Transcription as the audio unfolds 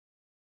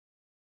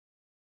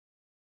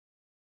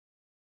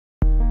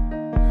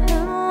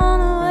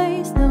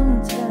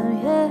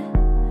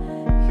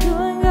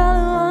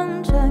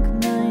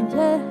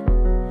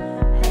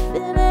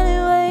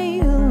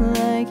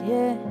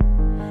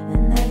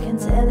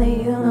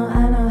telling you, no,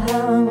 I know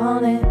how I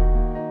want it.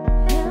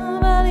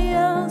 Nobody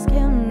else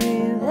can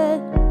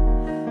relate.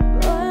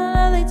 Boy,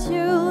 I let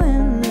you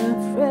in the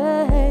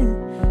fray.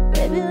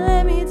 Baby,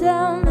 let me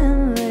down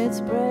and let's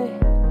pray.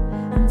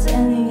 I'm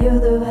telling you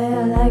the way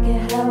I like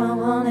it, how I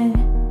want it.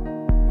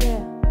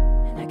 Yeah,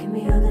 and I can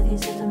be all the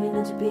things you told me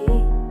not to be.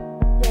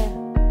 Yeah,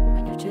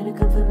 when you're trying to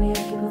comfort me, I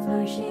keep on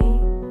flourishing.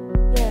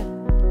 Yeah,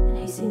 and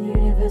I see the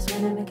universe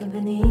when I'm in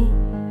company.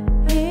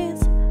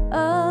 It's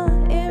all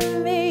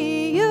in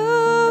me, you.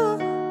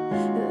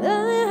 You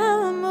love it how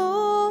I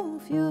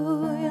move you.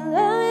 You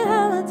love it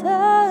how I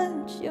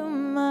touch you,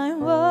 my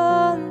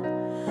one.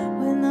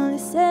 When all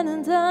is said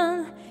and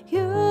done,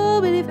 you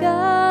believe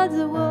God's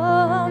a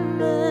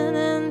woman,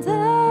 and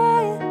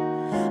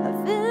I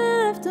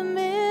feel after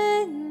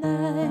midnight,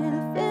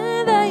 I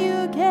feel that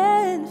you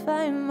can't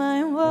find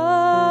my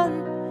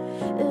one.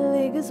 The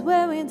lake is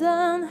where we're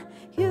done.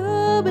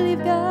 You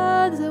believe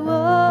God's a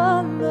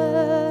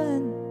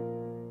woman.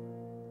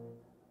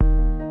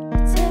 I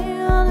tell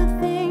you all the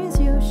things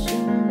you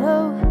should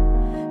know.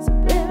 So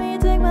baby,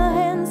 take my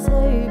hand,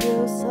 save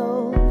your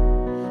soul.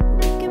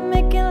 We can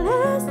make it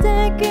last,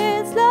 take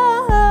it slow.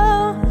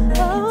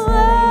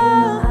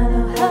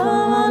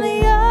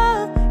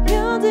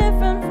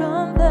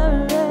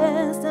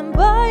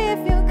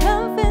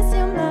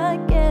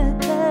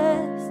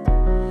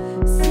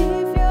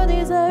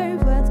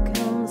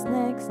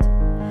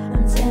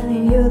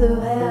 You the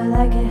way I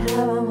like it,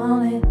 how I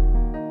want it.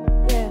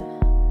 Yeah,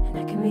 and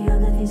I can be all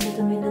the things you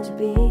told me not to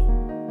be.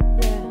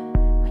 Yeah,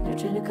 when you're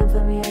trying to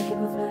comfort me, I keep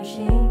on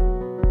flourishing.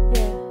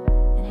 Yeah,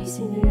 and I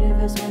see the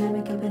universe when I'm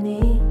in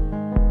company.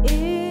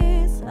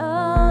 It's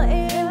all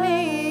in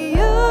me,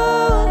 you.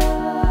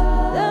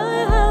 Love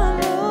it how I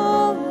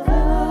move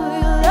you.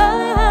 You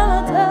love it how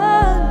I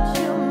touch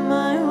you,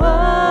 my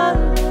one.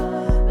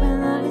 When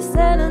all is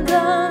said and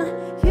done,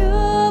 you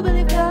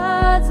believe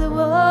God's a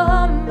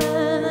woman.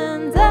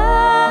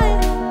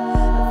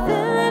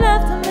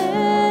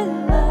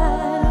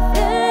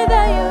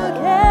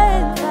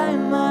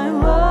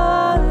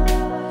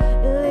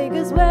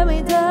 When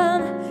we're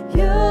done,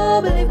 you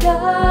believe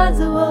God's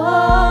a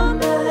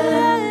woman.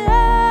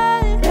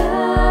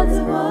 God's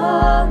a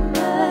woman.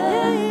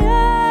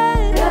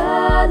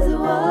 God's a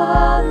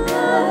woman.